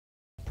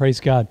Praise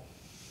God.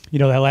 You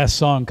know, that last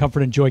song,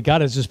 Comfort and Joy,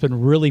 God has just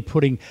been really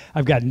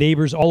I've got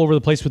neighbors all over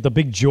the place with the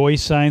big joy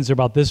signs. They're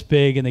about this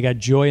big, and they got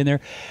joy in there.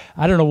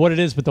 I don't know what it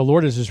is, but the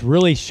Lord is just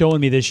really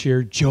showing me this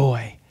year,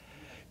 joy.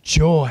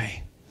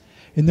 Joy.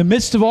 In the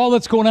midst of all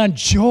that's going on,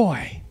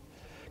 joy.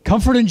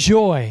 Comfort and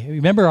joy.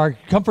 Remember, our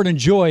comfort and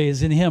joy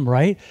is in Him,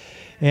 right?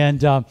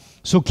 And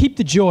so keep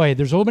the joy.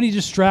 There's so many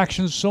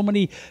distractions, so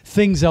many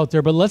things out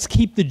there, but let's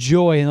keep the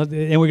joy. And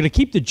we're going to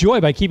keep the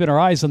joy by keeping our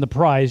eyes on the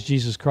prize,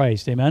 Jesus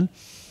Christ. Amen?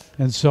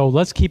 And so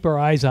let's keep our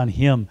eyes on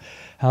Him.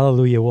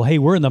 Hallelujah. Well, hey,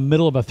 we're in the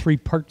middle of a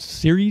 3-part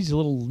series, a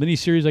little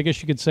mini-series, I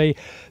guess you could say,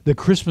 the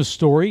Christmas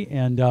story.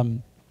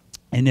 And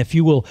if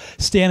you will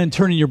stand and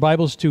turn in your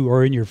Bibles to,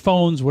 or in your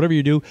phones, whatever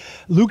you do,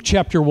 Luke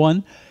chapter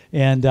 1.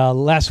 And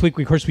last week,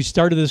 of course, we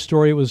started this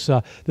story. It was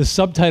the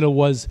subtitle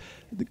was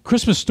the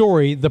Christmas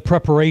Story, The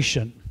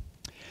Preparation.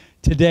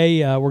 Today,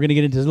 we're going to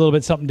get into a little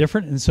bit something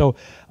different. And so,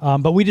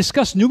 but we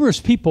discussed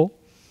numerous people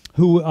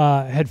who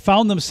had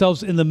found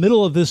themselves in the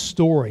middle of this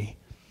story.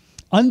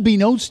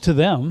 Unbeknownst to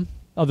them,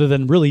 other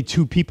than really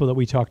 2 people that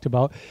we talked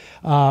about,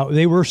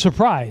 they were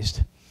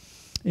surprised.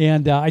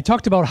 And I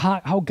talked about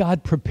how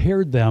God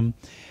prepared them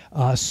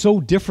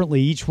so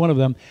differently, each one of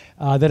them,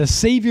 that a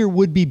Savior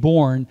would be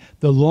born,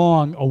 the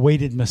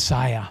long-awaited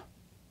Messiah.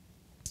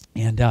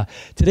 And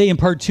today in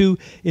part 2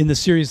 in the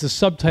series, the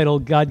subtitle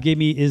God gave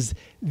me is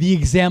The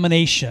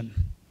Examination.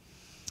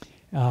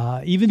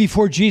 Even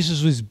before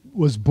Jesus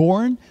was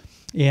born,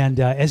 and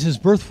as His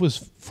birth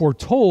was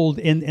foretold,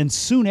 and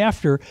soon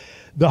after,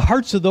 the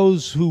hearts of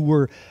those who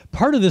were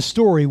part of this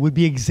story would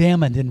be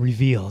examined and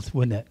revealed,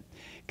 wouldn't it?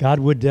 God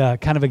would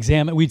kind of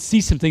examine. We'd see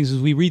some things as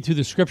we read through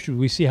the Scriptures.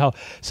 We see how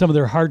some of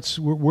their hearts,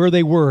 where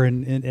they were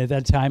at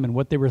that time, and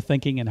what they were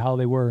thinking and how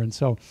they were. And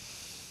so,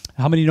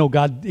 how many know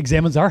God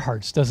examines our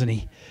hearts, doesn't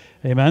He?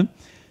 Amen?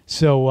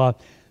 So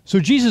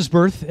Jesus'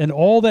 birth and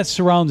all that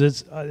surrounds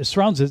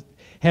it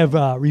have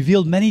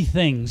revealed many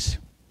things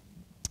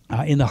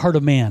in the heart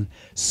of man.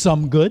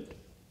 Some good,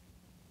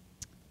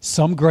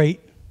 some great,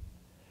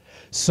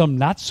 some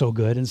not so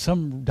good, and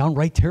some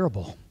downright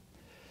terrible.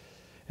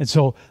 And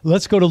so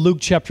let's go to Luke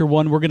chapter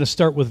 1. We're going to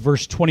start with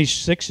verse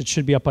 26. It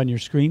should be up on your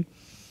screen.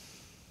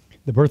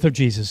 The birth of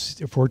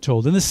Jesus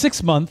foretold. In the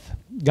 6th month,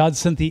 God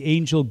sent the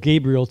angel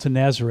Gabriel to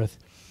Nazareth,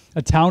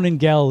 a town in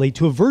Galilee,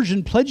 to a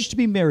virgin pledged to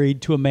be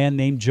married to a man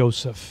named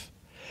Joseph,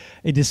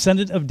 a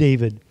descendant of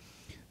David.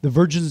 The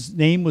virgin's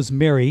name was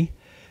Mary.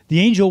 The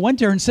angel went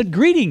to her and said,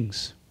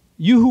 "Greetings,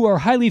 you who are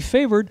highly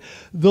favored,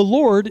 the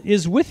Lord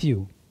is with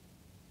you."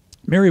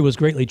 Mary was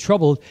greatly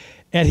troubled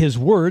at his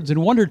words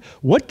and wondered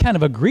what kind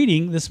of a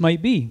greeting this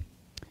might be.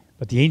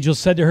 But the angel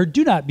said to her,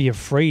 "Do not be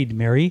afraid,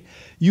 Mary.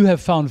 You have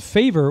found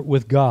favor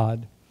with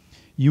God.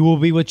 You will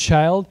be with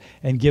child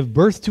and give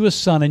birth to a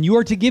son, and you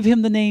are to give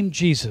him the name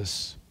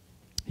Jesus.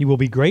 He will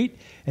be great,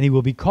 and he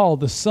will be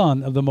called the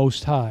Son of the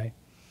Most High.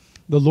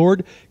 The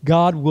Lord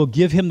God will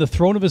give him the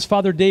throne of his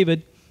father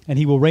David, and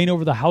he will reign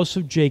over the house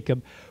of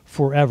Jacob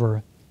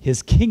forever.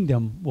 His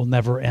kingdom will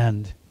never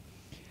end."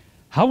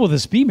 "How will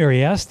this be,"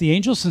 Mary asked the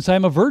angel, "since I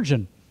am a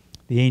virgin?"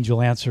 The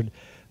angel answered,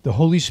 "The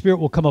Holy Spirit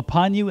will come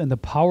upon you, and the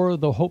power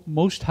of the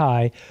Most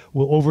High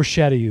will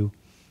overshadow you.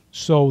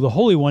 So the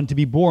Holy One to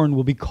be born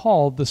will be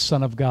called the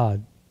Son of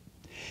God.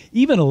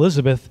 Even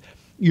Elizabeth,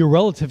 your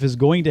relative, is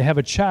going to have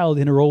a child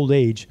in her old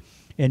age,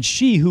 and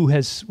she who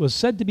was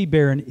said to be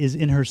barren is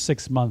in her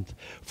 6th month.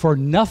 For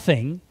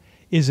nothing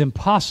is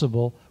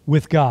impossible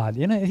with God."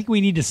 And I think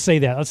we need to say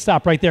that. Let's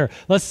stop right there.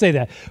 Let's say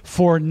that.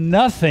 For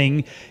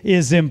nothing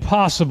is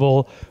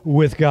impossible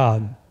with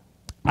God.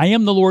 "I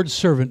am the Lord's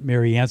servant,"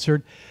 Mary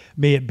answered.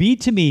 "May it be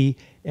to me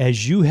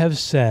as you have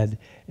said."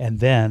 And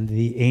then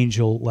the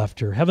angel left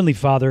her. Heavenly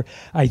Father,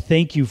 I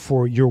thank you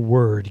for your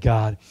word,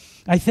 God.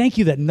 I thank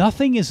you that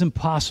nothing is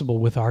impossible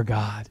with our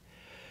God.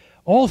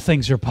 All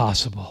things are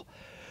possible.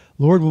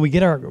 Lord, when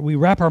we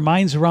wrap our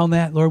minds around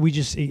that, Lord,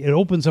 it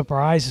opens up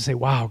our eyes to say,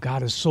 wow,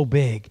 God is so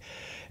big.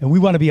 And we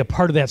want to be a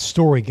part of that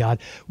story, God.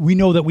 We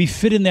know that we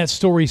fit in that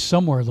story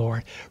somewhere,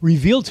 Lord.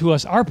 Reveal to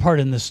us our part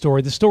in the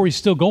story. The story's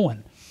still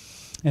going.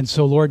 And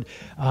so, Lord,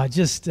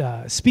 just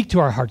speak to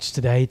our hearts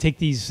today. Take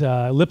these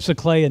lips of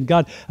clay, and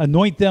God,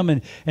 anoint them.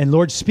 And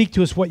Lord, speak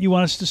to us what you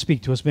want us to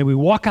speak to us. May we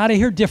walk out of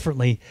here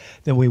differently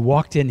than we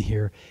walked in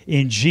here.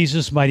 In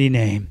Jesus' mighty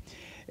name,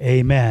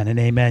 amen and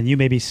amen. You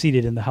may be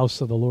seated in the house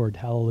of the Lord.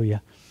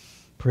 Hallelujah.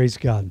 Praise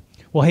God.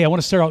 Well, hey, I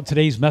want to start out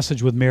today's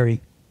message with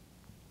Mary.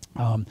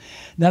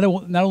 Not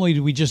only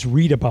do we just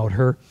read about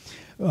her,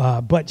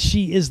 but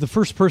she is the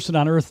first person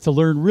on earth to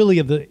learn really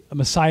of the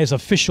Messiah's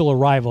official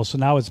arrival. So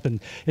now it's been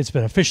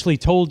officially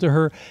told to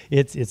her.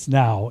 It's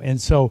now.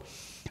 And so,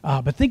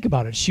 but think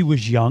about it. She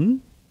was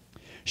young.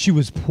 She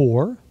was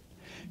poor.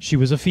 She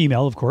was a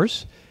female, of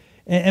course.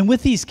 And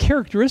with these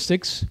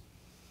characteristics,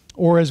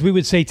 or as we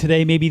would say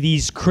today, maybe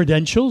these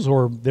credentials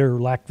or their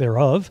lack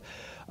thereof,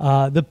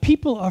 the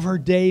people of her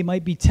day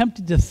might be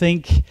tempted to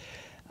think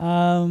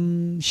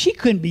she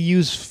couldn't be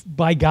used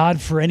by God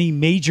for any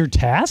major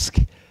task.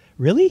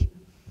 Really?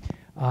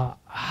 How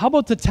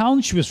about the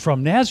town she was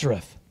from,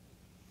 Nazareth?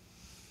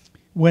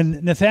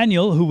 When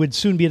Nathanael, who would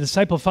soon be a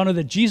disciple, found out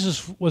that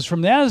Jesus was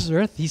from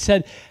Nazareth, he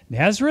said,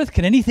 Nazareth,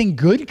 can anything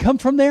good come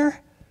from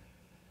there?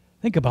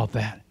 Think about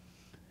that.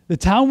 The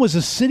town was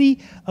a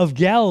city of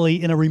Galilee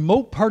in a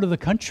remote part of the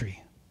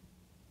country.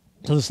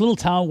 So this little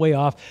town way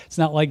off, it's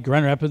not like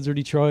Grand Rapids or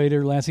Detroit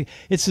or Lansing.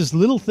 It's this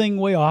little thing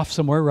way off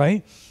somewhere,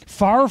 right?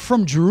 Far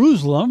from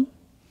Jerusalem,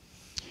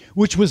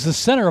 which was the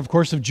center, of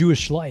course, of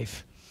Jewish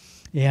life.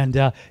 And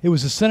it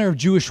was the center of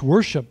Jewish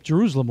worship,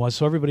 Jerusalem was.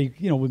 So everybody,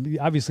 would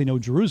obviously know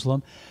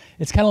Jerusalem.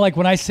 It's kind of like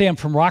when I say I'm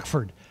from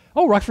Rockford.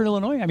 Oh, Rockford,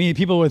 Illinois. I mean,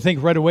 people would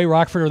think right away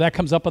Rockford, or that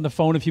comes up on the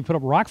phone. If you put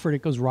up Rockford,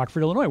 it goes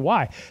Rockford, Illinois.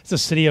 Why? It's a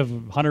city of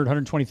 100,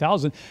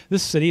 120,000.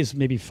 This city is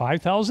maybe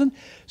 5,000.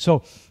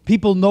 So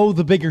people know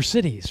the bigger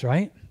cities,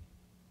 right?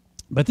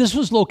 But this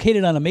was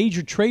located on a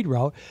major trade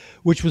route,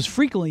 which was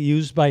frequently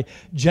used by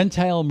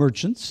Gentile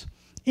merchants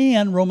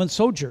and Roman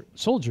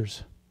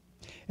soldiers.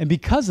 And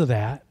because of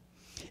that,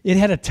 it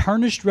had a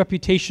tarnished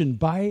reputation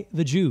by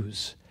the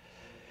Jews.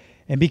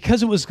 And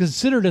because it was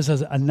considered as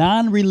a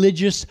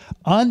non-religious,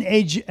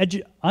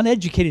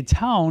 uneducated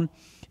town,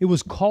 it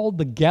was called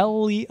the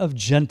Galilee of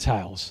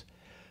Gentiles.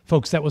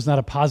 Folks, that was not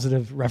a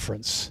positive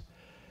reference.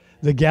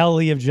 The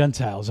Galilee of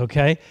Gentiles,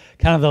 okay?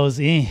 Kind of those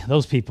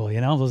people,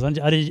 those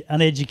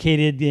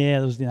uneducated,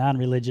 those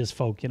non-religious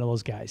folk,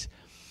 those guys.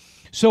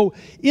 So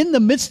in the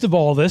midst of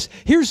all this,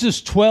 here's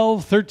this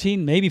 12,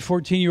 13, maybe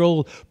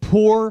 14-year-old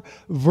poor,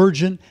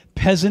 virgin,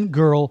 peasant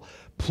girl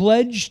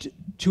pledged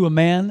to a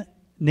man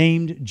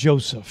named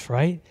Joseph,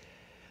 right?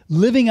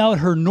 Living out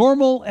her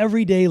normal,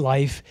 everyday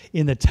life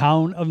in the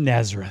town of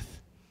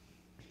Nazareth.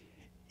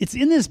 It's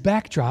in this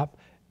backdrop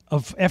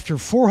of, after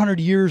 400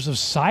 years of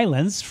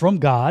silence from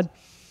God,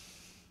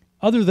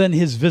 other than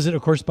his visit,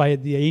 of course, by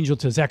the angel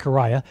to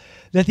Zechariah,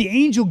 that the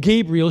angel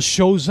Gabriel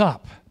shows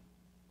up.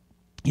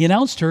 He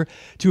announced to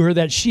her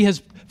that she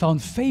has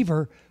found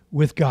favor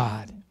with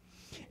God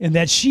and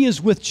that she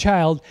is with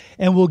child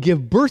and will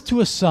give birth to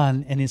a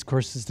son, and of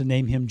course is to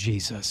name him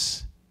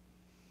Jesus.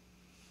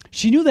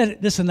 She knew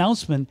that this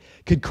announcement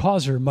could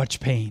cause her much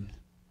pain,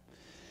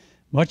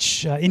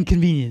 much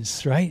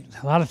inconvenience, right?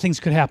 A lot of things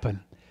could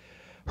happen.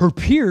 Her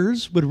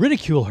peers would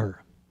ridicule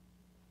her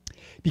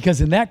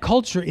because in that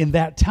culture, in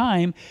that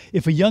time,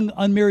 if a young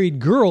unmarried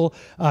girl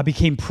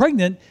became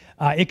pregnant,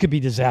 it could be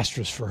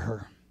disastrous for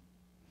her.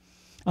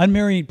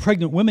 Unmarried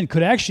pregnant women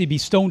could actually be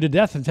stoned to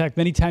death. In fact,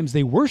 many times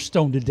they were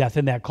stoned to death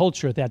in that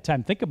culture at that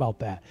time. Think about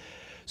that.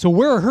 So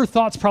where are her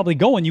thoughts probably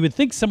going? You would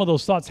think some of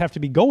those thoughts have to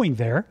be going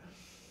there,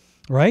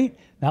 right?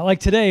 Not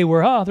like today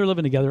where, they're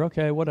living together.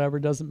 Okay, whatever,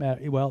 doesn't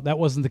matter. Well, that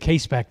wasn't the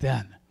case back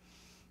then.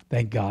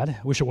 Thank God. I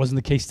wish it wasn't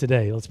the case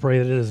today. Let's pray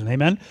that it isn't.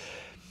 Amen?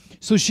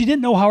 So she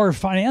didn't know how her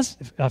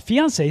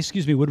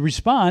fiancé, would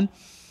respond.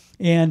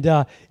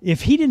 And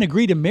if he didn't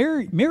agree to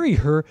marry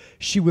her,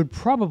 she would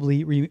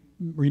probably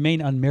remain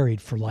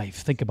unmarried for life.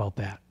 Think about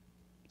that.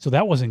 So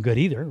that wasn't good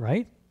either,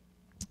 right?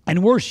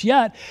 And worse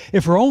yet,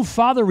 if her own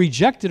father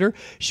rejected her,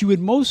 she would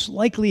most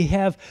likely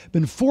have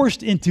been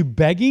forced into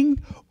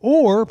begging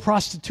or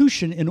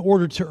prostitution in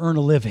order to earn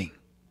a living.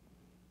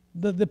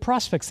 The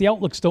prospects, the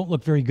outlooks don't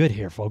look very good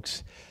here,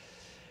 folks.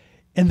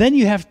 And then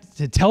you have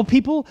to tell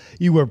people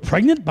you were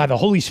pregnant by the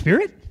Holy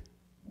Spirit?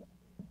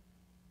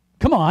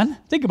 Come on,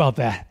 think about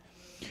that.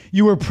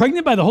 You were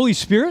pregnant by the Holy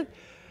Spirit?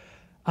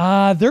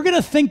 They're going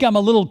to think I'm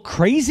a little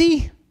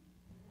crazy.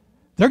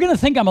 They're going to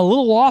think I'm a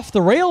little off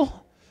the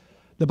rail.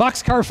 The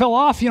boxcar fell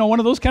off, one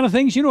of those kind of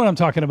things. You know what I'm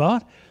talking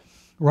about,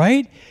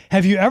 right?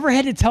 Have you ever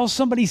had to tell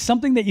somebody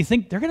something that you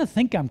think they're going to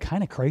think I'm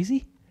kind of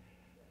crazy?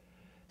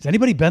 Has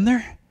anybody been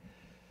there?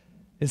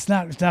 It's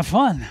not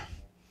fun.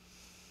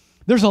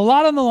 There's a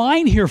lot on the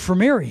line here for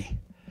Mary,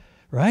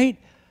 right?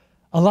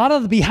 A lot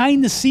of the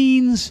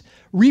behind-the-scenes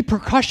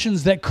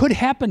repercussions that could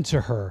happen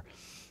to her,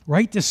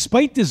 right?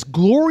 Despite this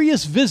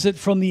glorious visit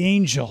from the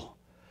angel,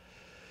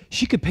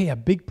 she could pay a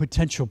big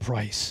potential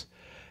price.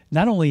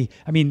 Not only,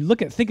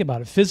 think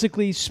about it,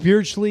 physically,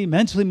 spiritually,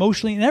 mentally,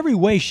 emotionally, in every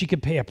way she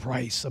could pay a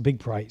price, a big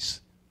price.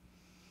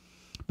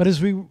 But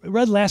as we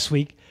read last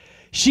week,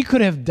 she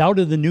could have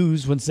doubted the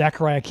news when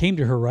Zechariah came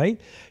to her, right?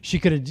 She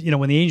could have,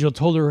 when the angel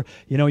told her,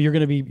 you're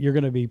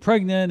going to be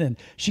pregnant, and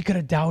she could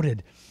have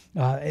doubted,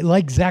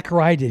 like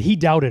Zechariah did. He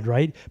doubted,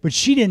 right? But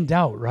she didn't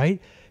doubt,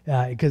 right?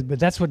 But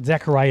that's what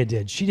Zechariah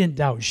did. She didn't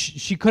doubt.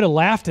 She could have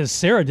laughed as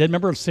Sarah did.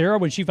 Remember Sarah,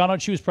 when she found out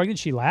she was pregnant,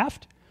 she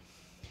laughed?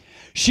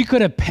 She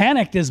could have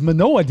panicked as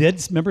Manoah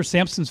did. Remember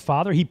Samson's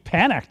father? He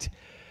panicked.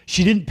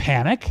 She didn't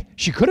panic.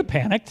 She could have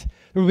panicked.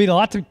 There would be a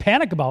lot to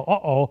panic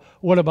about.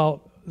 What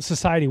about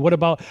society? What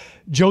about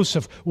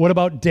Joseph? What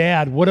about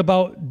dad? What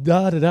about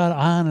on and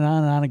on and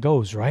on it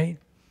goes, right?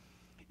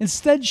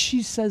 Instead,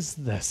 she says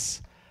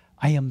this,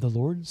 I am the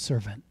Lord's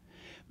servant.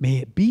 May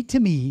it be to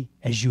me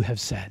as you have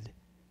said.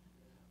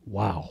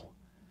 Wow.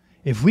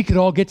 If we could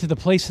all get to the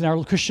place in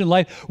our Christian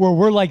life where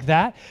we're like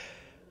that,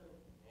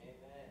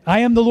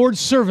 I am the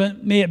Lord's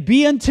servant. May it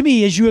be unto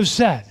me as you have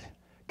said.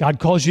 God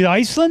calls you to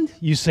Iceland,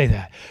 you say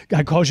that.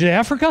 God calls you to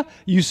Africa,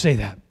 you say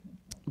that.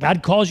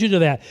 God calls you to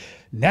that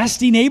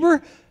nasty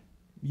neighbor,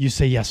 You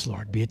say, yes,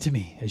 Lord, be it to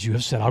me. As you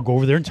have said, I'll go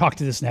over there and talk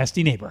to this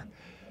nasty neighbor.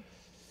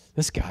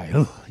 This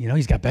guy,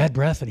 he's got bad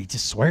breath and he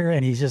just swears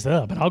and he's just,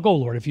 but I'll go,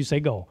 Lord, if you say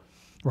go.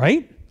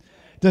 Right?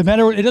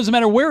 It doesn't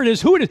matter where it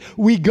is, who it is.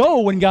 We go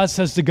when God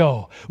says to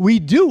go. We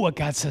do what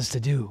God says to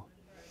do.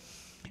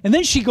 And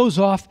then she goes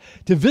off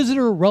to visit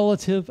her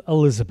relative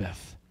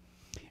Elizabeth.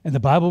 And the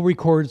Bible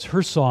records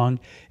her song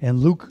in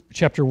Luke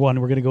chapter 1.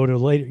 We're going to go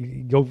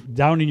to go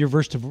down in your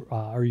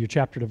your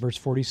chapter to verse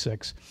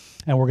 46,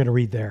 and we're going to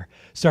read there,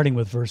 starting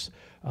with verse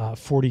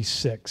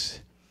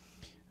 46.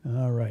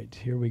 All right,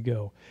 here we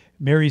go.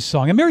 Mary's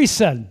song. And Mary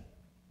said,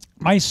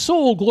 my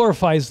soul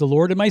glorifies the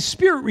Lord, and my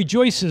spirit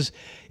rejoices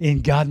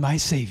in God my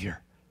Savior.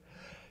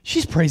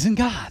 She's praising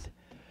God.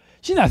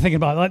 She's not thinking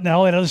about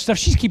all that other stuff.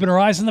 She's keeping her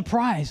eyes on the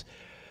prize.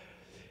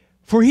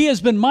 For he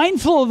has been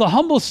mindful of the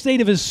humble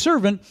state of his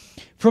servant.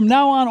 From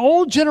now on,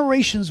 all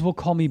generations will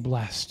call me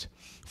blessed.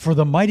 For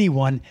the Mighty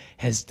One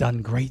has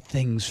done great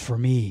things for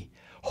me.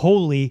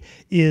 Holy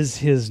is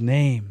his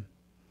name.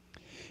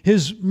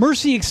 His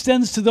mercy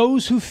extends to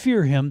those who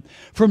fear him.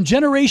 From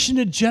generation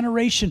to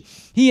generation,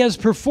 he has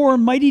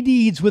performed mighty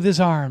deeds with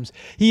his arms.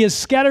 He has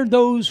scattered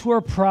those who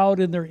are proud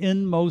in their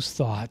inmost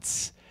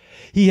thoughts.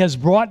 He has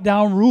brought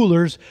down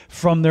rulers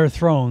from their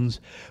thrones,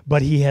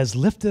 but he has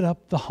lifted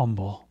up the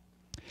humble.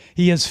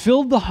 He has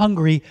filled the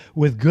hungry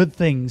with good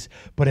things,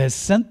 but has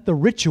sent the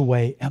rich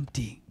away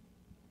empty.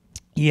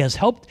 He has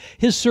helped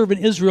his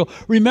servant Israel,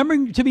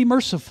 remembering to be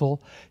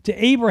merciful to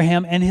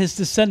Abraham and his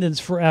descendants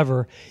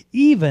forever,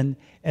 even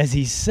as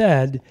he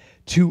said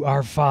to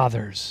our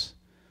fathers.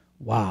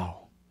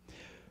 Wow.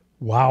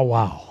 Wow,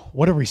 wow.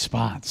 What a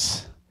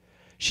response.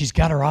 She's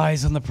got her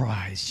eyes on the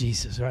prize,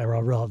 Jesus. You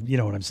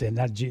know what I'm saying.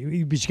 But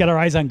she got her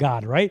eyes on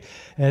God, right?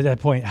 At that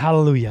point,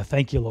 hallelujah.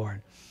 Thank you,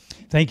 Lord.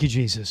 Thank you,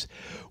 Jesus.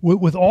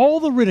 With all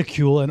the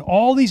ridicule and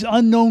all these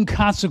unknown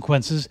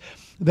consequences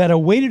that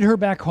awaited her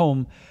back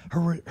home,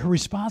 her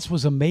response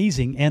was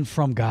amazing and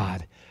from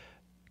God.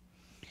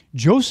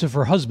 Joseph,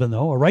 her husband,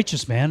 though, a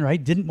righteous man,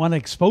 right, didn't want to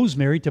expose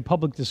Mary to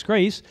public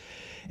disgrace,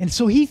 and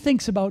so he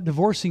thinks about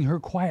divorcing her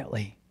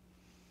quietly.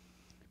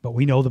 But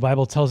we know the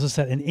Bible tells us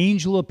that an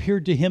angel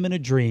appeared to him in a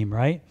dream,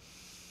 right,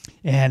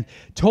 and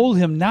told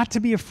him not to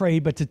be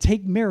afraid, but to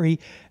take Mary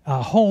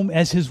home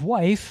as his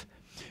wife,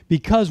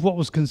 because what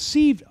was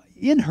conceived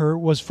in her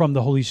was from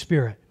the Holy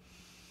Spirit,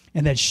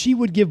 and that she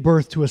would give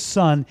birth to a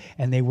son,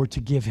 and they were to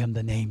give him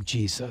the name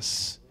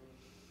Jesus.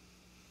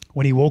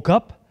 When he woke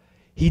up,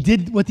 he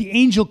did what the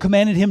angel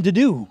commanded him to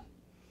do.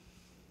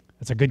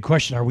 That's a good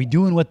question. Are we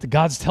doing what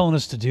God's telling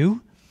us to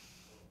do?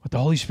 What the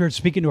Holy Spirit's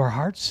speaking to our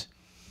hearts?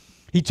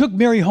 He took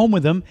Mary home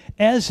with him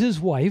as his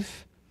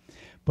wife,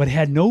 but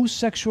had no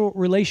sexual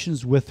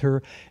relations with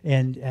her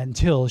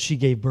until she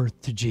gave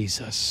birth to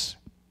Jesus.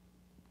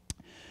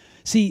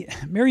 See,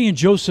 Mary and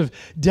Joseph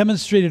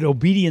demonstrated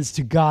obedience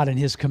to God and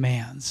his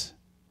commands.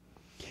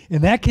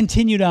 And that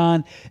continued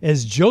on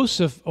as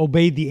Joseph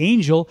obeyed the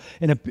angel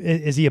and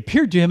as he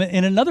appeared to him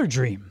in another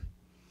dream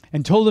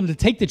and told him to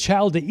take the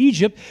child to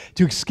Egypt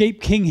to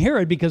escape King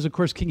Herod, because, of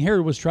course, King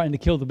Herod was trying to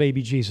kill the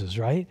baby Jesus,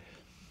 right?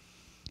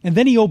 And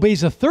then he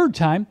obeys a third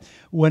time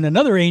when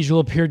another angel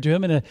appeared to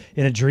him in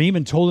a dream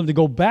and told him to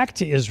go back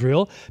to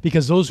Israel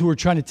because those who were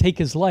trying to take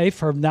his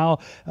life were now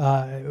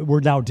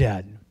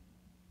dead.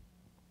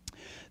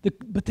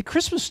 But the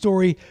Christmas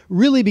story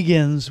really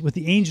begins with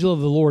the angel of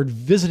the Lord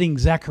visiting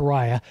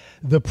Zechariah,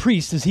 the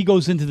priest, as he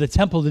goes into the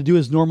temple to do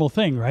his normal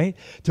thing, right?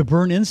 To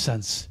burn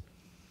incense.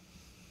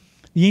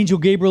 The angel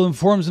Gabriel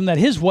informs him that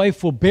his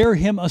wife will bear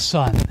him a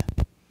son.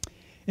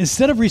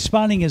 Instead of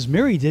responding as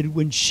Mary did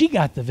when she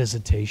got the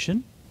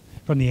visitation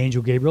from the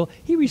angel Gabriel,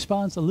 he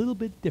responds a little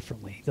bit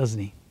differently, doesn't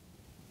he?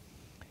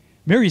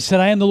 Mary said,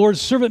 I am the Lord's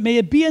servant. May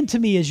it be unto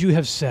me as you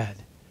have said.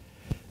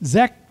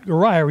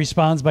 Zechariah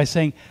responds by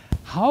saying,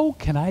 how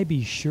can I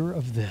be sure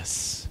of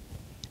this?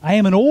 I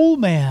am an old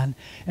man,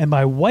 and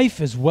my wife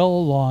is well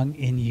along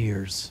in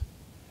years.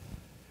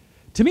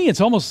 To me,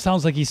 it almost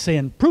sounds like he's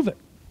saying, prove it.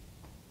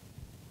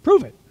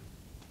 Prove it.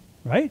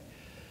 Right?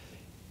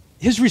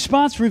 His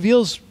response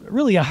reveals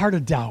really a heart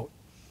of doubt.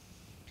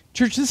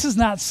 Church, this is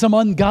not some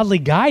ungodly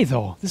guy,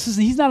 though.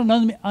 He's not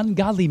an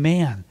ungodly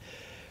man.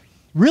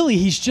 Really,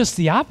 he's just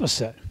the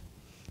opposite.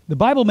 The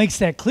Bible makes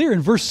that clear.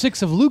 In verse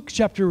 6 of Luke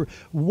chapter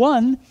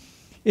 1,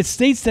 it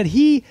states that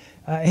he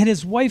and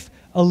his wife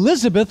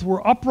Elizabeth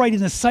were upright in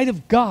the sight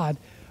of God,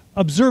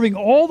 observing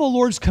all the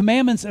Lord's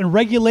commandments and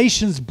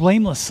regulations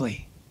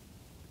blamelessly.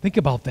 Think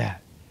about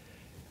that.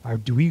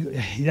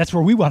 That's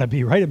where we want to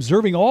be, right?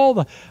 Observing all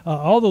the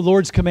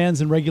Lord's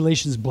commands and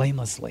regulations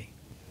blamelessly.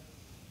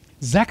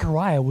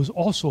 Zechariah was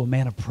also a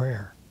man of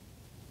prayer.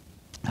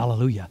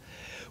 Hallelujah.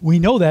 We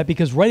know that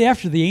because right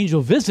after the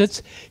angel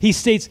visits, he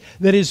states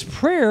that his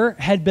prayer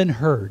had been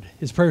heard.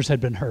 His prayers had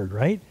been heard,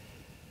 right?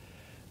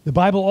 The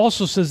Bible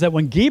also says that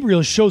when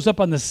Gabriel shows up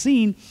on the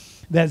scene,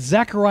 that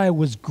Zechariah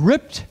was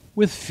gripped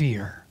with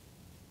fear.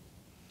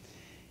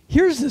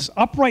 Here's this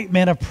upright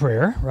man of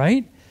prayer,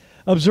 right?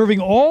 Observing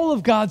all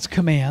of God's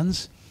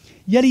commands,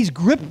 yet he's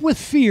gripped with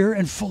fear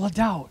and full of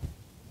doubt.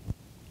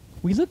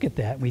 We look at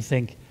that and we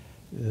think,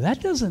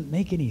 That doesn't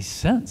make any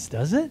sense,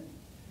 does it?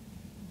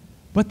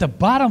 But the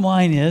bottom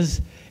line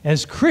is,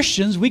 as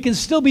Christians, we can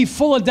still be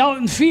full of doubt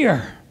and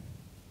fear.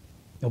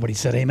 Nobody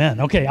said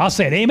amen. Okay, I'll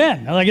say it.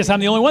 Amen. I guess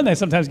I'm the only one that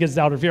sometimes gets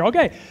doubt or fear.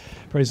 Okay,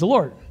 praise the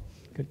Lord.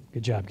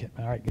 Good job, kid.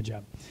 All right, good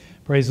job.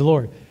 Praise the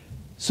Lord.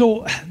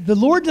 So the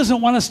Lord doesn't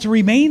want us to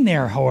remain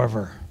there,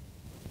 however.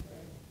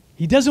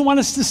 He doesn't want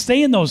us to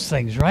stay in those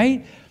things,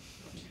 right?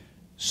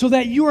 So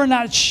that you are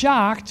not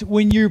shocked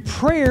when your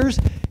prayers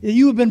that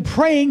you have been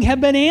praying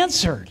have been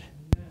answered.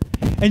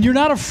 And you're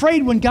not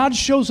afraid when God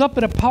shows up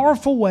in a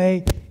powerful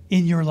way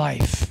in your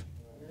life.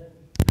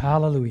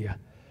 Hallelujah.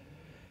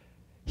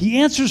 He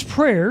answers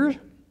prayer,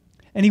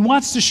 and He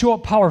wants to show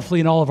up powerfully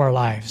in all of our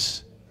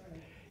lives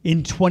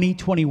in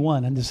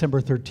 2021 on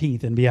December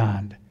 13th and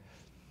beyond.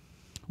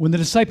 When the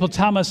disciple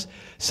Thomas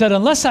said,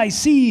 unless I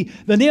see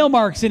the nail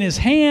marks in His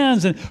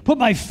hands and put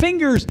my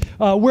fingers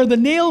where the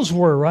nails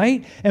were,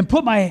 right, and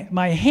put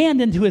my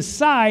hand into His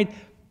side,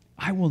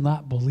 I will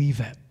not believe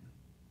it.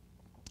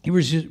 He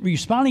was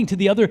responding to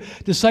the other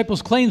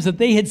disciples' claims that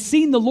they had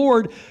seen the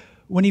Lord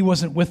when He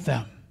wasn't with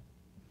them.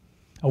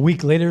 A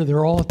week later,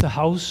 they're all at the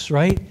house,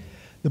 right?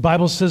 The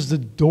Bible says the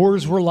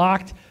doors were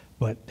locked,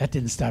 but that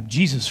didn't stop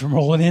Jesus from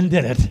rolling in,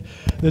 did it?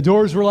 The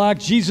doors were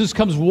locked. Jesus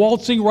comes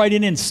waltzing right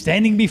in and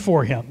standing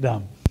before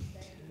them.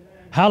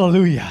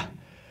 Hallelujah.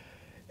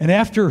 And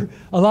after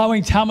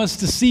allowing Thomas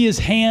to see his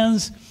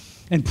hands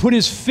and put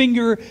his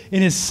finger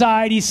in his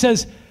side, He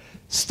says,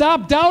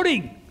 stop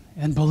doubting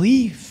and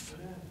believe.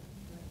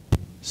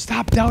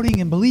 Stop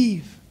doubting and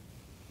believe.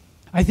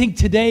 I think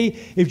today,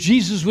 if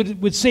Jesus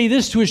would say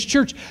this to His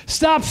church,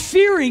 stop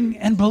fearing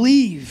and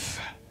believe.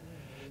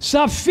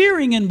 Stop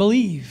fearing and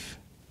believe.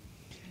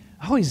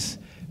 I always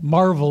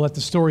marvel at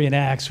the story in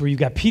Acts where you've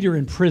got Peter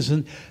in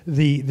prison.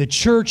 The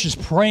church is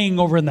praying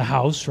over in the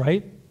house,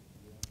 right?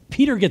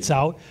 Peter gets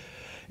out,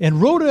 and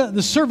Rhoda,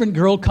 the servant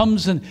girl,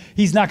 comes and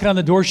he's knocking on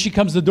the door. She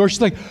comes to the door.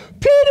 She's like,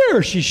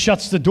 Peter! She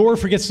shuts the door,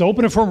 forgets to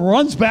open it for him,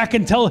 runs back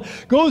and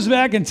goes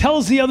back and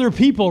tells the other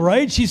people,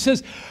 right? She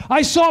says,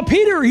 I saw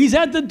Peter. He's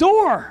at the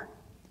door.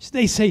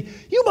 They say,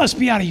 you must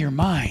be out of your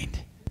mind,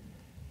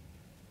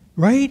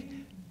 right?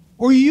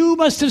 Or you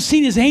must have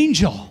seen his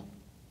angel.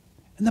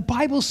 And the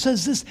Bible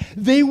says this,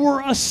 they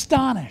were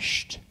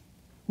astonished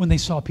when they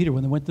saw Peter,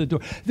 when they went to the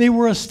door. They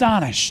were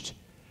astonished.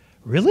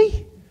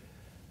 Really?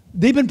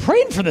 They've been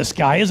praying for this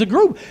guy as a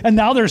group, and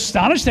now they're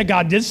astonished that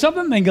God did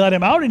something and let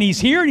him out, and he's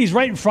here, and he's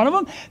right in front of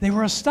them. They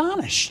were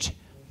astonished.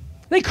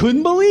 They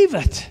couldn't believe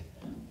it.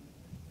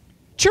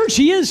 Church,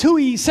 He is who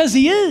He says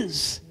He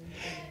is.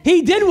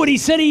 He did what He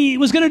said He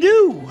was going to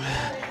do.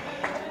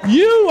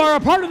 You are a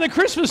part of the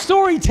Christmas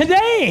story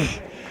today.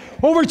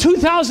 Over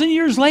 2,000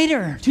 years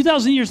later,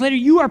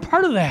 you are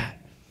part of that.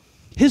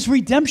 His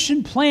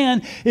redemption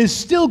plan is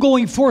still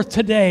going forth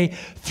today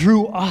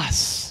through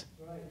us.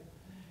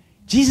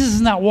 Jesus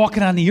is not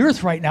walking on the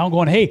earth right now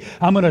going, hey,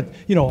 I'm going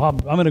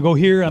to go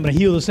here, I'm going to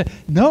heal this.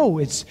 No,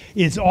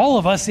 it's all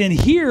of us in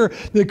here,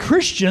 the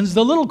Christians,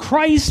 the little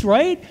Christ,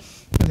 right?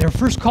 They're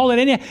first called at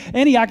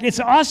Antioch.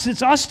 It's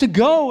us to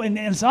go, and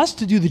it's us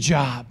to do the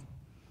job.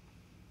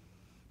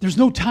 There's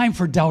no time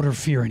for doubt or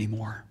fear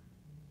anymore.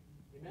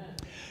 Amen.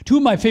 Two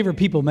of my favorite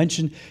people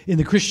mentioned in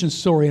the Christian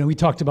story, and we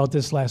talked about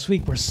this last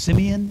week, were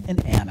Simeon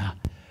and Anna.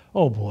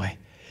 Oh boy.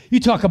 You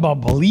talk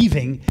about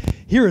believing.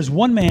 Here is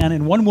one man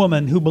and one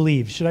woman who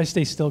believed. Should I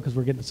stay still because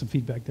we're getting some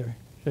feedback there?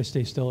 Should I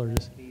stay still or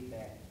just?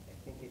 Feedback. I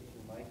think it's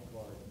your mic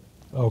cord.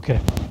 Okay.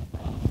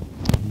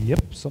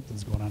 Yep,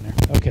 something's going on there.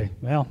 Okay,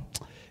 well,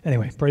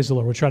 anyway, praise the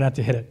Lord. We'll try not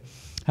to hit it.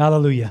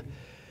 Hallelujah.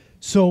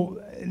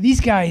 So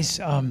these guys,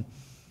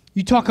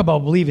 you talk about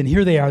believing.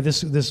 Here they are,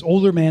 this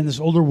older man, this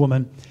older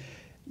woman,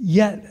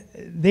 yet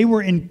they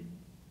were in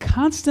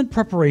constant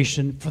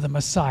preparation for the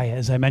Messiah,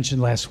 as I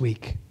mentioned last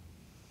week.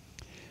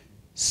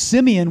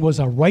 Simeon was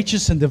a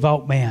righteous and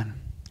devout man,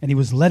 and he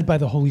was led by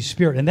the Holy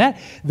Spirit. And that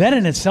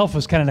in itself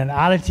was kind of an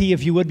oddity,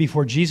 if you would,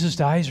 before Jesus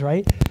dies,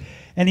 right?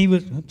 And he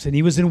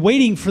was in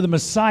waiting for the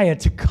Messiah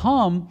to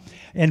come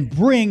and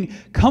bring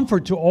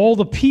comfort to all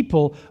the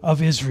people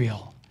of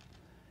Israel.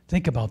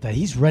 Think about that.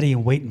 He's ready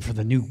and waiting for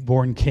the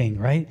newborn king,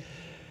 right?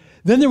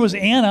 Then there was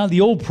Anna,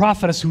 the old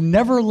prophetess, who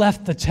never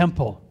left the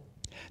temple,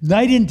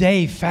 night and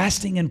day,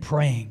 fasting and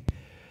praying.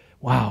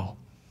 Wow.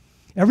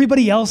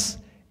 Everybody else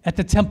at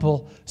the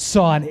temple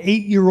saw an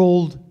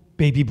 8-year-old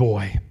baby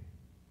boy.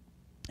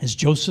 As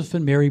Joseph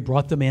and Mary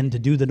brought them in to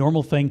do the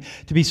normal thing,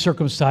 to be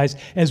circumcised,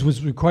 as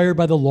was required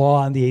by the law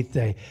on the 8th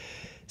day,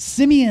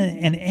 Simeon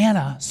and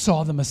Anna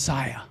saw the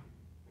Messiah.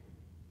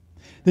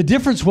 The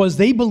difference was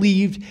they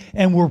believed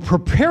and were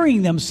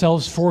preparing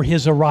themselves for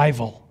His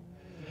arrival.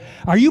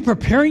 Are you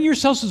preparing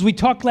yourselves, as we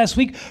talked last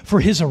week,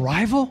 for His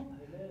arrival?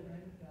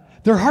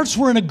 Their hearts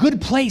were in a good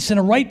place, in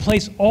a right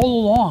place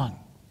all along.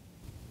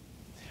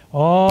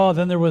 Oh,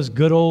 then there was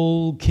good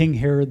old King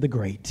Herod the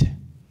Great.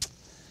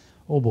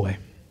 Oh boy.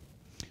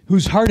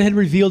 Whose heart had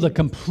revealed a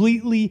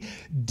completely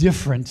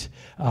different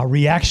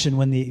reaction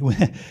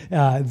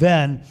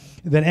than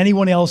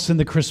anyone else in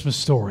the Christmas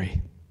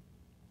story.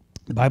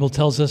 The Bible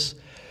tells us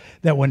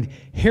that when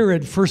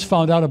Herod first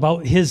found out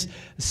about his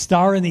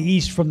star in the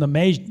east from the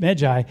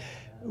Magi,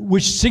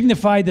 which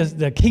signified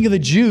the king of the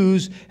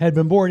Jews had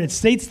been born, it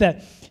states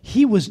that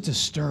he was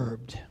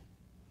disturbed.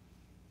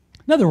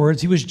 In other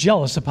words, he was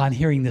jealous upon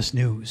hearing this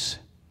news.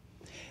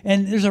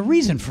 And there's a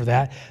reason for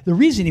that. The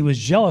reason he was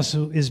jealous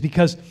is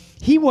because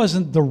he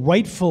wasn't the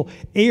rightful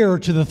heir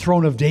to the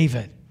throne of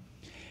David.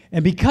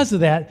 And because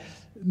of that,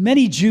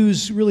 many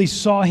Jews really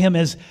saw him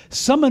as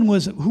someone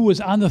who was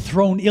on the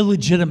throne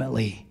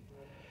illegitimately.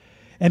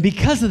 And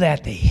because of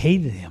that, they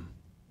hated him.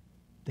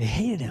 They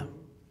hated him.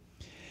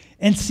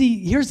 And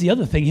see, here's the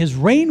other thing. His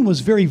reign was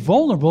very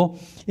vulnerable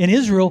in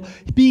Israel,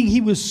 being he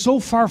was so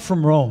far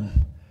from Rome.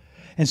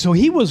 And so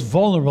he was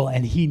vulnerable,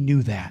 and he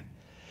knew that.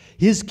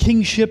 His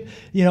kingship,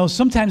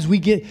 sometimes we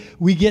get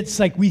it's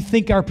like we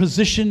think our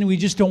position, we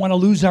just don't want to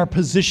lose our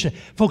position.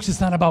 Folks,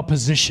 it's not about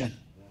position.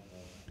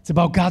 It's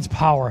about God's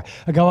power,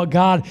 about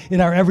God in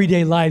our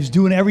everyday lives,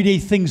 doing everyday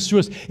things through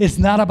us. It's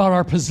not about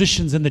our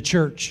positions in the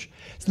church.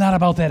 It's not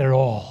about that at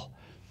all.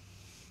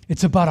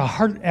 It's about a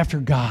heart after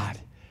God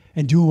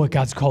and doing what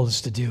God's called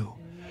us to do.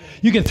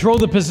 You can throw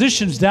the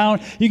positions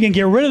down. You can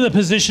get rid of the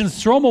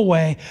positions, throw them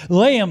away,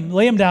 lay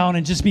them down,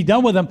 and just be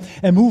done with them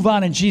and move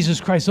on in Jesus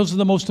Christ. Those are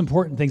the most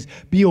important things.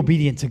 Be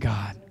obedient to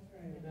God.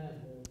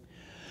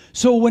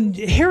 So when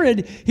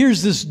Herod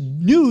hears this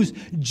news,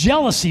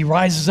 jealousy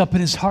rises up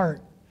in his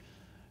heart.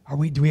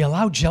 Do we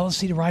allow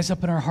jealousy to rise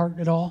up in our heart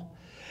at all?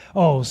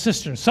 Oh,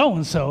 sister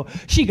so-and-so,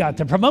 she got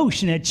the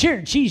promotion at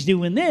church. She's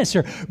doing this.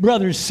 Or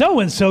brother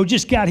so-and-so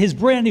just got his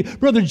brand new,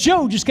 brother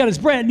Joe just got his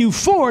brand new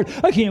Ford.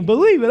 I can't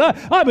believe it.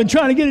 I've been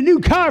trying to get a new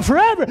car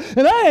forever,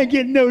 and I ain't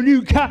getting no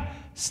new car.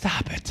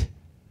 Stop it.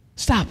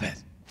 Stop it.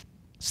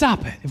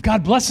 Stop it. If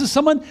God blesses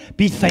someone,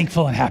 be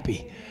thankful and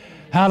happy.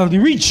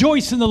 Hallelujah.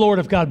 Rejoice in the Lord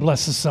if God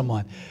blesses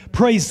someone.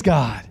 Praise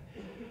God.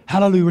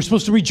 Hallelujah. We're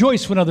supposed to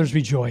rejoice when others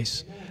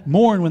rejoice.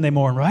 Mourn when they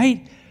mourn,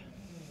 right?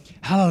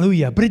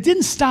 Hallelujah. But it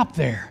didn't stop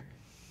there.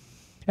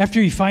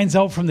 After he finds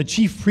out from the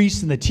chief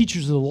priests and the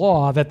teachers of the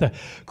law that the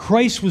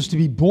Christ was to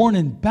be born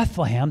in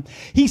Bethlehem,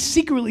 he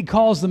secretly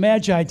calls the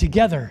Magi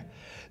together.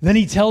 Then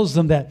he tells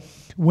them that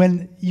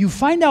when you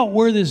find out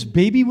where this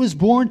baby was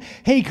born,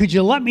 hey, could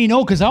you let me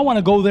know? Because I want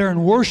to go there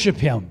and worship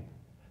him.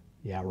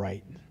 Yeah,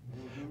 right.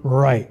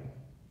 Right.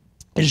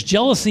 His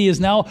jealousy is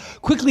now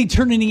quickly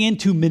turning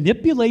into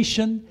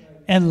manipulation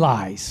and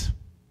lies.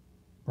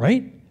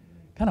 Right?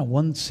 Kind of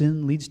one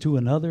sin leads to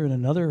another and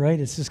another, right?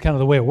 It's just kind of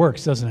the way it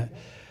works, doesn't it?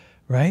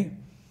 Right?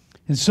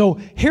 And so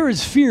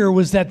Herod's fear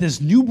was that this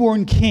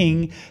newborn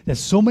king, that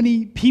so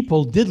many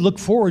people did look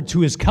forward to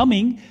his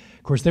coming.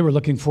 Of course, they were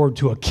looking forward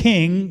to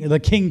the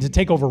king to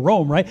take over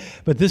Rome, right?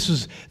 But this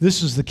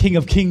was the King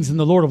of Kings and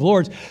the Lord of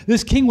Lords.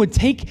 This king would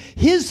take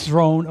his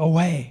throne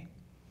away.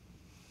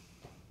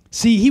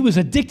 See, he was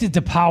addicted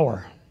to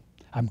power.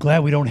 I'm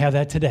glad we don't have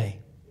that today.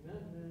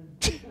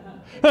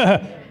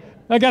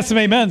 I got some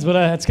amens, but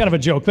that's kind of a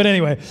joke. But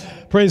anyway,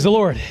 praise the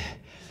Lord.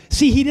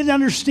 See, he didn't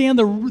understand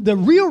the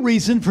real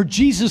reason for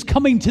Jesus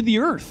coming to the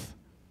earth.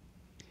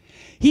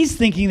 He's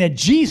thinking that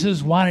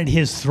Jesus wanted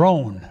his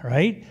throne,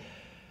 right?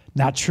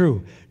 Not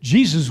true.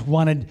 Jesus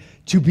wanted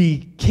to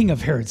be king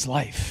of Herod's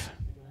life.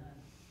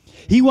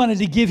 He wanted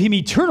to give him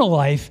eternal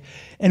life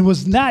and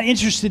was not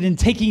interested in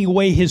taking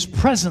away his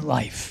present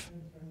life.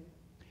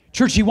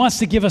 Church, he wants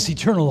to give us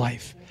eternal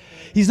life.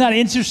 He's not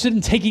interested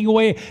in taking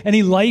away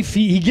any life.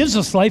 He gives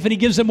us life, and he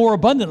gives it more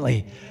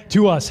abundantly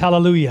to us.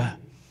 Hallelujah.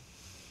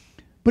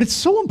 But it's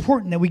so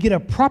important that we get a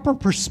proper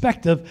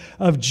perspective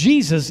of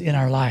Jesus in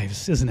our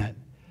lives, isn't it?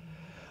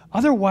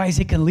 Otherwise,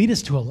 it can lead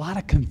us to a lot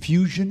of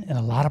confusion and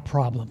a lot of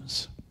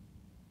problems.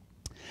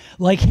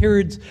 Like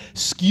Herod's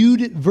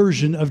skewed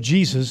version of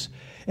Jesus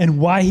and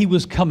why he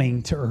was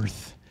coming to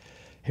earth.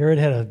 Herod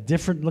had a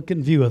different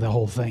looking view of the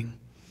whole thing.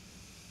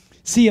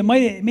 See, it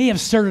may have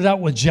started out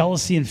with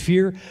jealousy and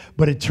fear,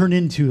 but it turned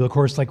into, of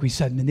course, like we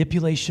said,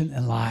 manipulation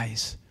and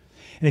lies.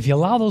 And if you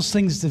allow those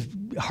things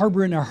to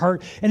harbor in our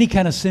heart, any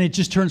kind of sin, it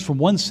just turns from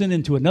one sin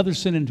into another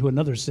sin,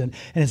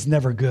 and it's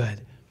never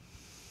good.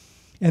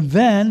 And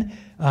then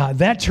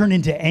that turned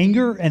into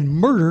anger and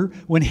murder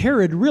when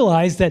Herod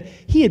realized that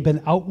he had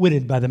been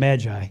outwitted by the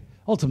Magi.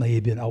 Ultimately, he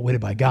had been outwitted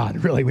by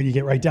God, really, when you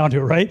get right down to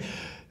it, right?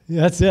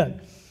 Yeah, that's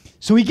it.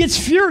 So he gets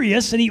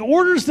furious, and he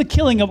orders the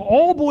killing of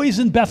all boys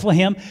in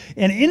Bethlehem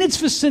and in its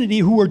vicinity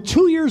who were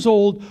 2 years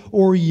old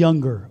or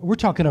younger. We're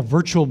talking a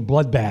virtual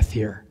bloodbath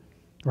here,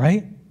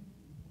 right?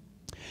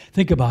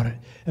 Think about it.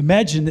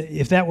 Imagine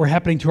if that were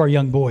happening to our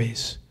young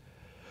boys.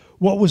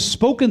 What was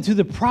spoken through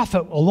the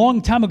prophet a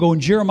long time ago in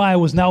Jeremiah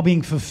was now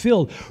being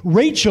fulfilled.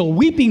 Rachel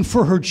weeping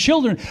for her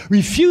children,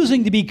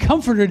 refusing to be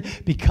comforted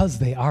because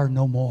they are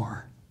no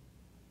more.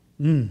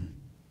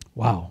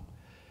 Wow.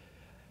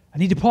 I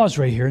need to pause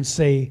right here and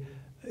say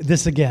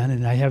this again,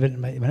 and I have it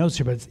in my notes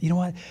here, but you know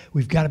what?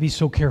 We've got to be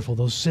so careful.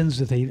 Those sins,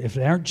 if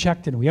they aren't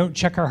checked, and we don't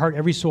check our heart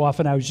every so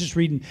often. I was just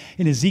reading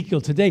in Ezekiel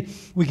today,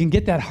 we can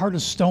get that heart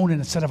of stone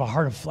instead of a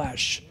heart of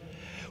flesh.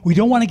 We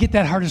don't want to get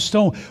that heart of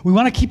stone. We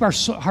want to keep our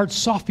hearts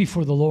soft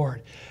before the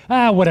Lord.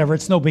 Whatever,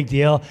 it's no big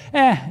deal.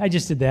 I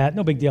just did that,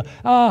 no big deal.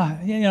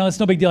 It's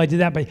no big deal, I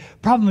did that. But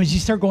problem is you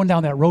start going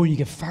down that road, you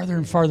get farther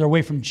and farther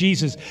away from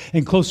Jesus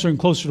and closer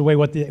to the way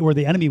where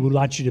the enemy would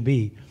want you to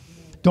be.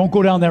 Don't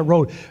go down that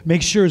road.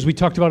 Make sure, as we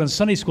talked about in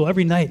Sunday school,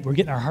 every night we're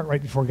getting our heart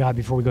right before God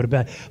before we go to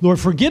bed. Lord,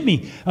 forgive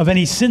me of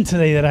any sin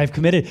today that I've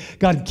committed.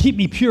 God, keep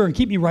me pure and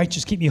keep me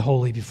righteous, keep me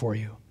holy before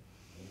you.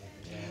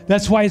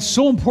 That's why it's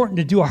so important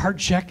to do a heart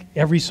check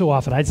every so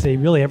often. I'd say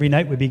really every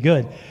night would be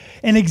good.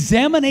 An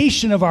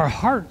examination of our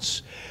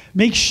hearts.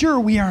 Make sure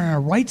we are in a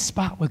right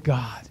spot with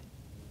God.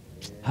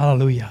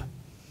 Hallelujah.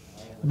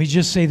 Let me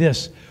just say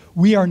this.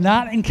 We are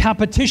not in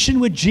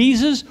competition with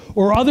Jesus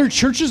or other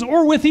churches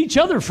or with each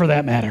other for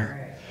that matter.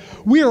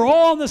 We are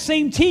all on the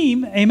same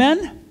team.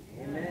 Amen?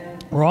 Amen.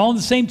 We're all on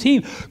the same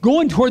team,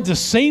 going toward the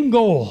same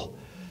goal,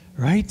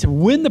 right? To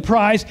win the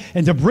prize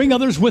and to bring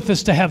others with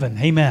us to heaven.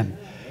 Amen.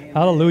 Amen.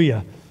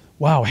 Hallelujah.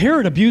 Wow,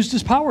 Herod abused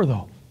his power,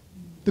 though.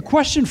 The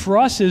question for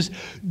us is,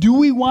 do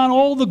we want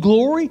all the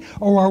glory,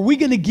 or are we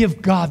going to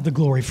give God the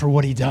glory for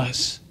what he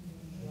does?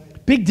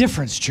 Big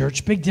difference,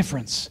 church, big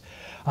difference.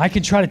 I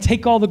can try to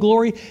take all the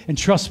glory, and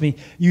trust me,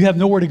 you have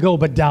nowhere to go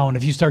but down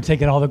if you start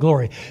taking all the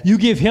glory. You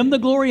give him the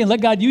glory and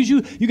let God use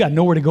you, you got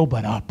nowhere to go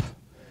but up.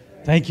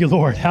 Thank you,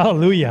 Lord.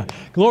 Hallelujah.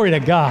 Glory to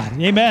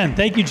God. Amen.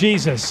 Thank you,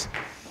 Jesus.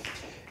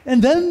 And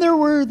then there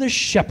were the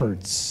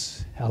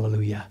shepherds.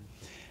 Hallelujah.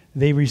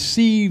 They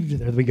received,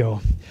 there we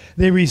go.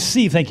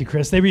 Thank you,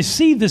 Chris. They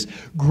received this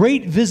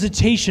great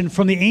visitation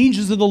from the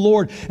angels of the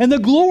Lord, and the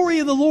glory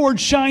of the Lord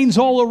shines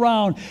all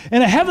around,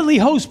 and a heavenly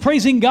host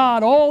praising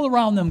God all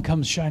around them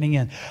comes shining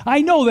in.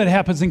 I know that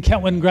happens in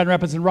Kentland, Grand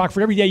Rapids, and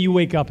Rockford. Every day you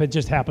wake up, it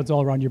just happens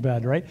all around your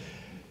bed, right?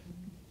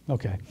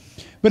 Okay.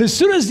 But as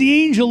soon as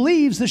the angel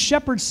leaves, the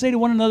shepherds say to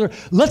one another,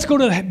 let's go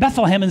to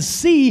Bethlehem and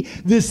see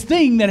this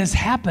thing that has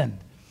happened,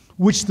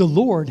 which the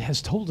Lord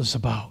has told us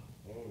about.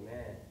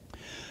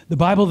 The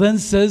Bible then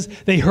says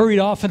they hurried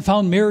off and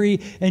found Mary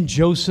and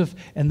Joseph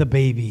and the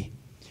baby.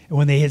 And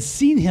when they had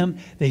seen him,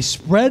 they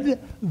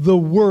spread the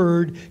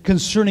word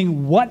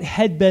concerning what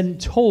had been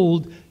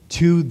told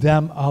to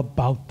them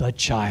about the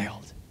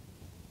child.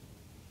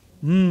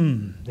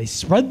 They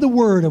spread the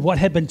word of what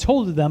had been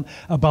told to them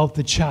about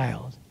the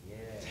child. Yeah.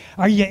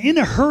 Are you in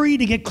a hurry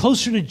to get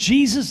closer to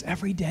Jesus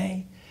every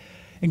day?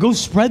 And go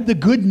spread the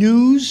good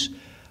news?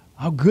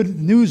 How good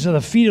news are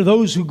the feet of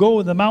those who go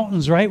in the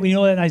mountains, right? We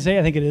know that in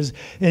Isaiah, I think it is.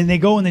 And they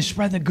go and they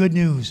spread the good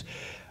news.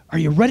 Are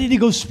you ready to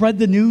go spread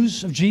the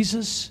news of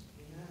Jesus?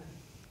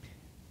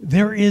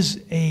 There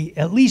is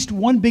at least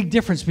one big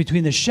difference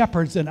between the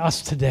shepherds and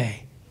us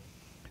today.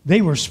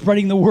 They were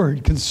spreading the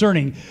word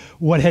concerning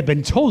what had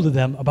been told to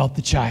them about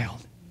the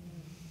child.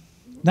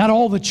 Not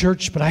all the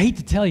church, but I hate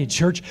to tell you,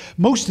 church,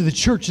 most of the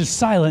church is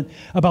silent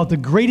about the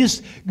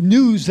greatest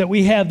news that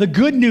we have, the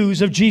good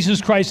news of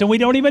Jesus Christ, and we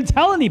don't even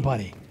tell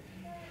anybody.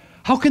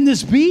 How can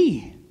this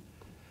be?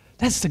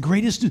 That's the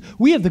greatest news.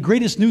 We have the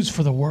greatest news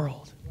for the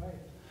world.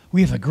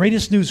 We have the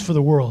greatest news for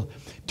the world.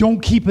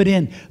 Don't keep it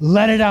in.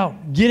 Let it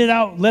out. Get it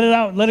out. Let it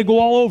out. Let it go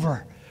all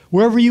over.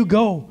 Wherever you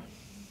go.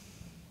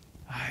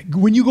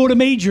 When you go to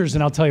majors,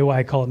 and I'll tell you why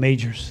I call it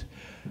majors.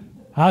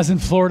 I was in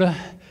Florida,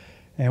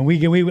 and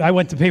I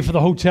went to pay for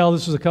the hotel.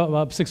 This was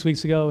about 6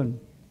 weeks ago, and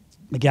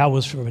the gal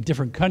was from a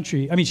different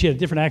country. I mean, she had a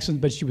different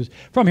accent, but she was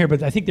from here,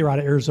 but I think they were out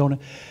of Arizona.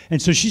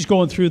 And so she's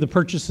going through the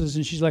urchases,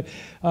 and she's like,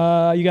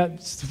 you got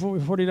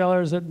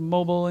 $40 at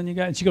Mobile,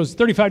 and she goes,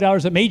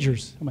 $35 at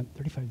Majors. I went,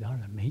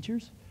 $35 at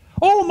Majors?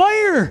 Oh,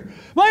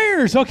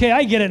 Myers. Okay,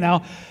 I get it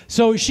now.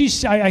 So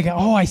I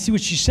go, I see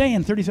what she's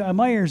saying, 35 at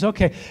Myers.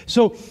 Okay,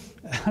 so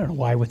I don't know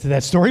why I went to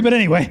that story, but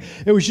anyway,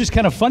 it was just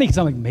kind of funny because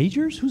I'm like,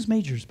 Majors? Who's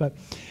Majors? But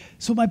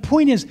so my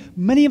point is,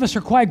 many of us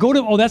are quiet.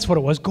 That's what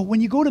it was.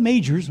 When you go to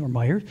Majors or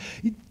Myers,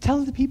 you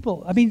tell the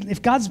people. I mean,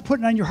 if God's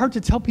putting on your heart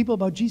to tell people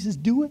about Jesus,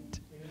 do it.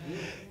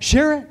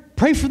 Share it.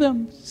 Pray for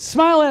them.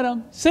 Smile at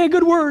them. Say a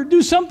good word.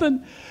 Do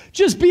something.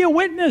 Just be a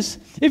witness.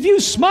 If you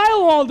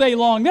smile all day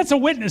long, that's a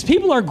witness.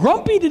 People are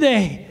grumpy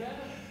today.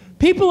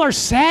 People are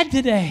sad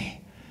today.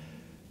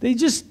 They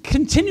just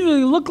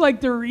continually look like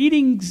they're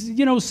eating,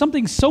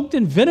 something soaked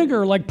in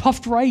vinegar, like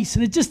puffed rice.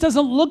 And it just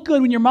doesn't look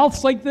good when your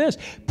mouth's like this.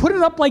 Put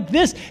it up like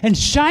this and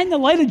shine the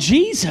light of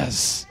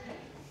Jesus.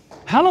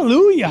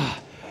 Hallelujah.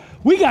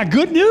 We got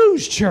good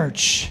news,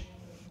 church.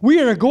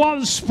 We are to go out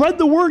and spread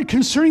the word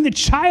concerning the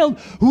child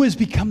who has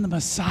become the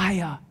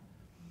Messiah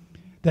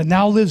that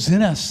now lives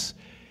in us.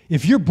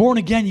 If you're born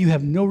again, you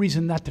have no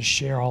reason not to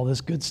share all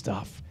this good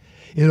stuff.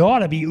 It ought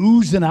to be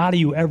oozing out of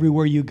you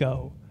everywhere you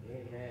go.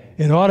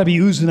 It ought to be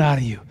oozing out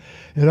of you.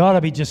 It ought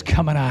to be just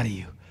coming out of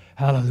you.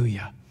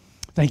 Hallelujah.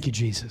 Thank you,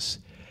 Jesus.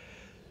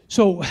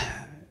 So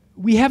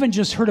we haven't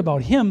just heard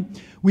about him.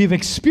 We've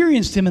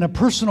experienced him in a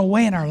personal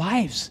way in our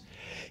lives.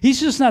 He's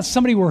just not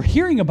somebody we're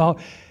hearing about.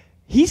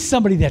 He's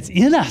somebody that's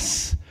in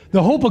us,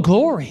 the hope of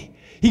glory.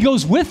 He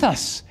goes with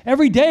us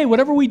every day.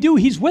 Whatever we do,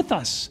 he's with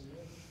us.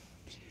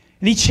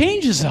 And he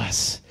changes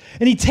us.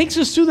 And he takes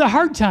us through the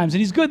hard times. And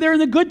he's good there in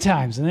the good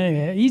times.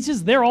 And he's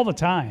just there all the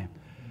time.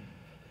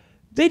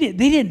 They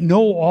didn't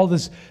know all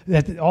this,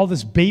 that all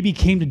this baby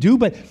came to do,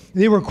 but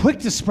they were quick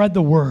to spread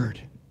the word.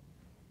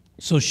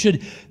 So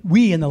should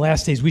we in the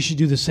last days, we should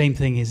do the same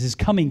thing as his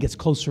coming gets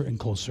closer and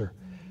closer.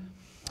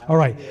 All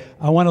right,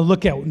 I want to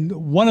look at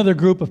one other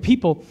group of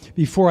people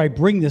before I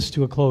bring this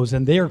to a close,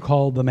 and they are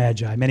called the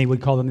Magi. Many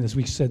would call them, as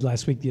we said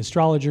last week, the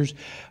astrologers.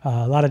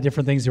 A lot of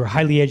different things. They were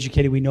highly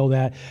educated, we know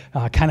that.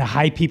 Kind of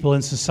high people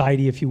in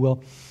society, if you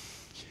will.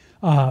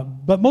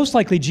 But most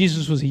likely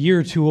Jesus was a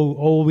year or two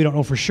old, we don't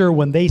know for sure,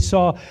 when they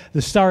saw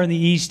the star in the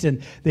east,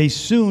 and they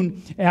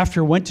soon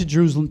after went to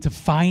Jerusalem to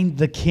find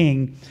the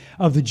king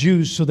of the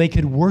Jews so they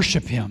could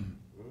worship him.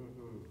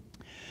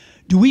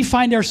 Do we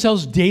find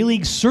ourselves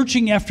daily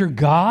searching after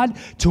God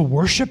to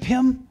worship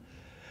him?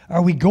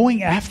 Are we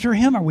going after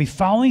him? Are we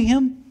following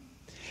him?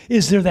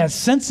 Is there that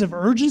sense of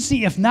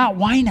urgency? If not,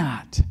 why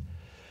not?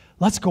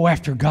 Let's go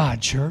after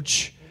God,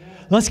 church.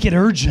 Let's get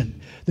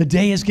urgent. The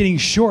day is getting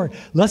short.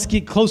 Let's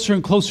get closer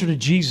and closer to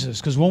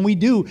Jesus, because when we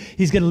do,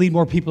 he's going to lead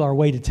more people our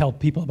way to tell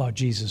people about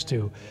Jesus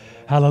too.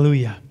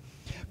 Hallelujah.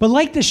 But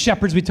like the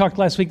shepherds we talked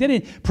last week, they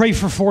didn't pray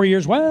for 4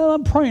 years. Well,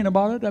 I'm praying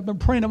about it. I've been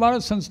praying about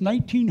it since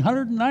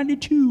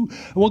 1992.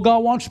 What God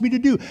wants me to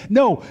do.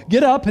 No,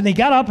 get up. And they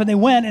got up and they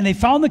went and they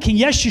found the king.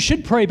 Yes, you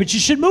should pray, but you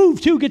should move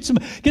too. Get some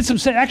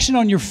action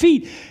on your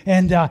feet.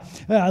 And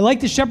like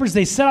the shepherds,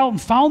 they set out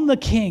and found the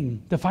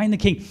king, to find the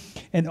king.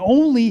 And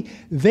only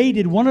they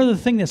did one other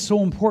thing that's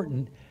so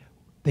important.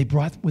 They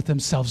brought with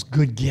themselves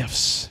good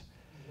gifts.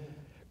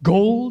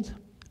 Gold,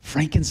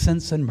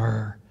 frankincense, and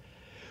myrrh.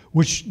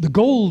 Which the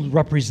gold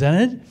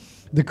represented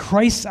the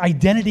Christ's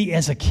identity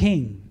as a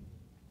king.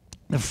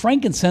 The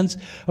frankincense,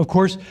 of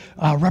course,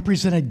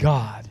 represented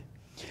God.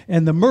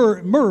 And the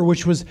myrrh,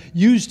 which was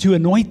used to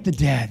anoint the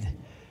dead.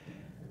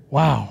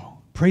 Wow,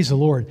 praise the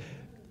Lord.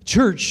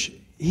 Church,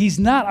 he's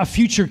not a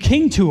future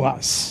king to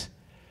us.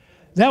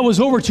 That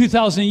was over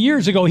 2,000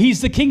 years ago.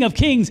 He's the King of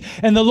Kings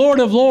and the Lord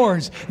of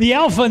Lords, the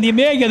Alpha and the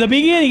Omega, the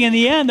beginning and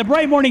the end, the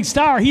bright morning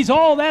star. He's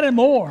all that and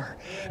more.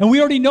 And we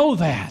already know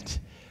that.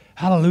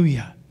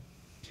 Hallelujah.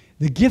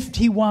 The gift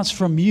he wants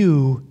from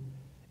you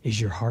is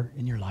your heart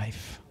and your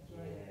life.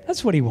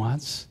 That's what he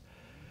wants.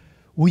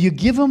 Will you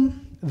give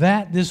him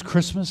that this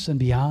Christmas and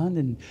beyond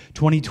in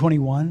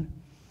 2021?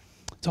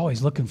 It's all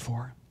he's looking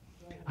for.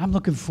 I'm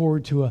looking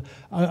forward to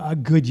a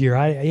good year.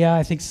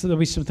 I think there'll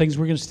be some things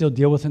we're going to still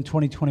deal with in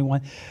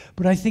 2021.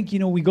 But I think,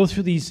 we go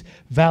through these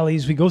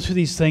valleys, we go through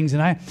these things,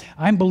 and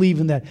I'm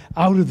believing that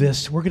out of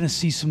this, we're going to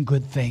see some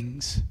good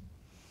things.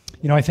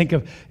 I think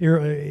of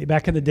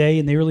back in the day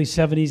in the early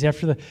 70s,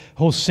 after the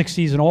whole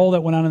 60s and all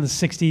that went on in the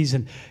 60s,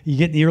 and you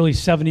get in the early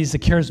 70s, the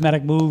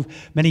charismatic move,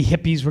 many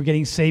hippies were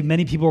getting saved,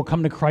 many people were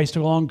coming to Christ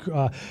along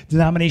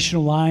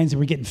denominational lines, and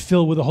we're getting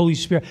filled with the Holy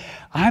Spirit.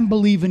 I'm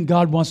believing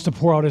God wants to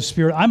pour out his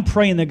Spirit. I'm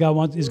praying that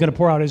God is going to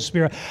pour out his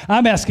Spirit.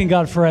 I'm asking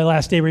God for a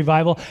last day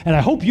revival, and I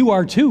hope you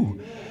are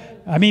too.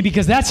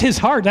 Because that's his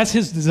heart, that's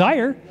his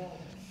desire.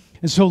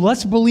 And so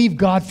let's believe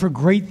God for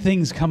great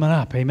things coming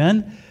up.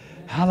 Amen?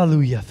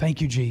 Hallelujah. Thank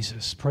you,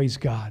 Jesus. Praise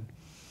God.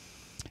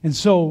 And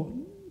so,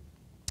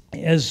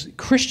 as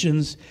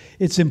Christians,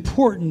 it's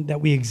important that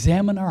we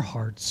examine our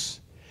hearts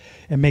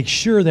and make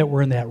sure that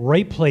we're in that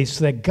right place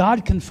so that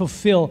God can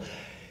fulfill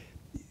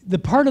the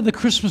part of the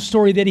Christmas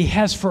story that he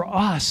has for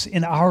us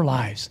in our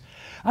lives.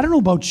 I don't know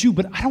about you,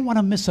 but I don't want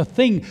to miss a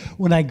thing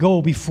when I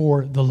go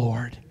before the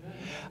Lord.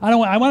 I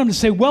want him to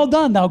say, well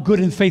done, thou good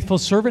and faithful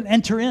servant,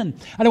 enter in.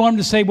 I don't want him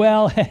to say,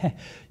 well,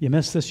 you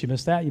missed this, you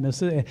missed that, you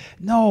missed it.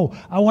 No,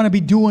 I want to be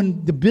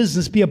doing the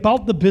business, be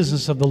about the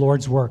business of the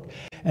Lord's work.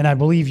 And I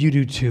believe you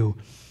do too.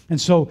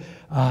 And so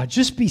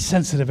just be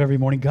sensitive every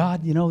morning.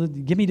 God,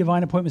 give me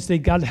divine appointments today.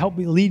 God, help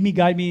me, lead me,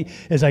 guide me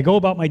as I go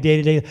about my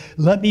day-to-day.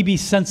 Let me be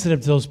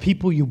sensitive to those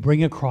people you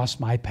bring across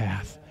my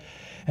path.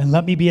 And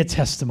let me be a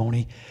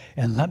testimony.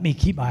 And let me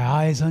keep my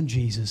eyes on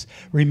Jesus.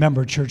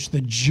 Remember, church,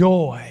 the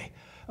joy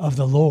of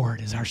the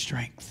Lord is our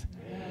strength.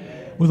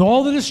 Amen. With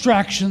all the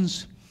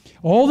distractions,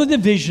 all the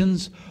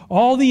divisions,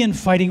 all the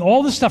infighting,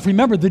 all the stuff,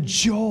 remember the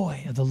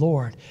joy of the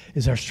Lord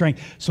is our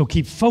strength. So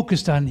keep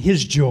focused on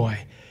his joy.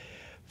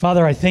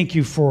 Father, I thank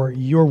you for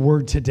your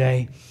word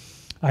today.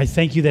 I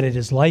thank you that it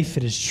is life,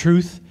 it is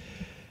truth.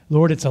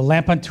 Lord, it's a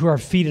lamp unto our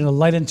feet and a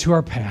light unto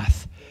our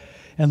path.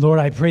 And Lord,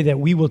 I pray that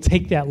we will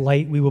take that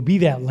light, we will be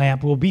that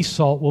lamp, we'll be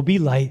salt, we'll be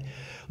light.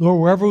 Lord,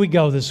 wherever we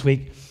go this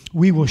week,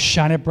 we will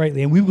shine it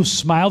brightly, and we will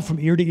smile from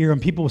ear to ear, and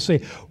people will say,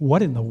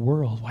 what in the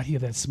world? Why do you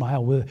have that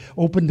smile? With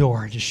open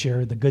door to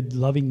share the good,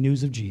 loving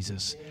news of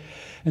Jesus.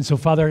 And so,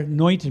 Father,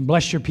 anoint and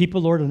bless your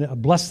people, Lord,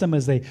 and bless them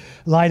as they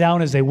lie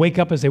down, as they wake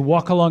up, as they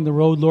walk along the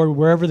road, Lord,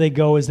 wherever they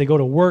go, as they go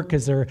to work,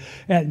 as they're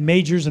at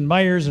Majors and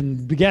Myers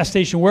and the gas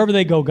station, wherever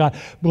they go, God,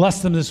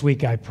 bless them this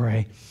week, I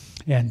pray.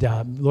 And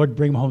Lord,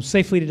 bring them home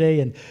safely today,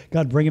 and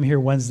God, bring them here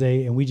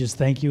Wednesday, and we just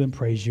thank you and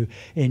praise you.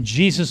 In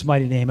Jesus'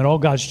 mighty name, and all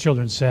God's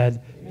children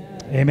said,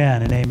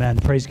 amen and amen.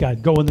 Praise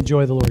God. Go in the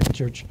joy of the Lord,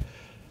 church.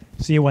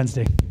 See you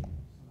Wednesday.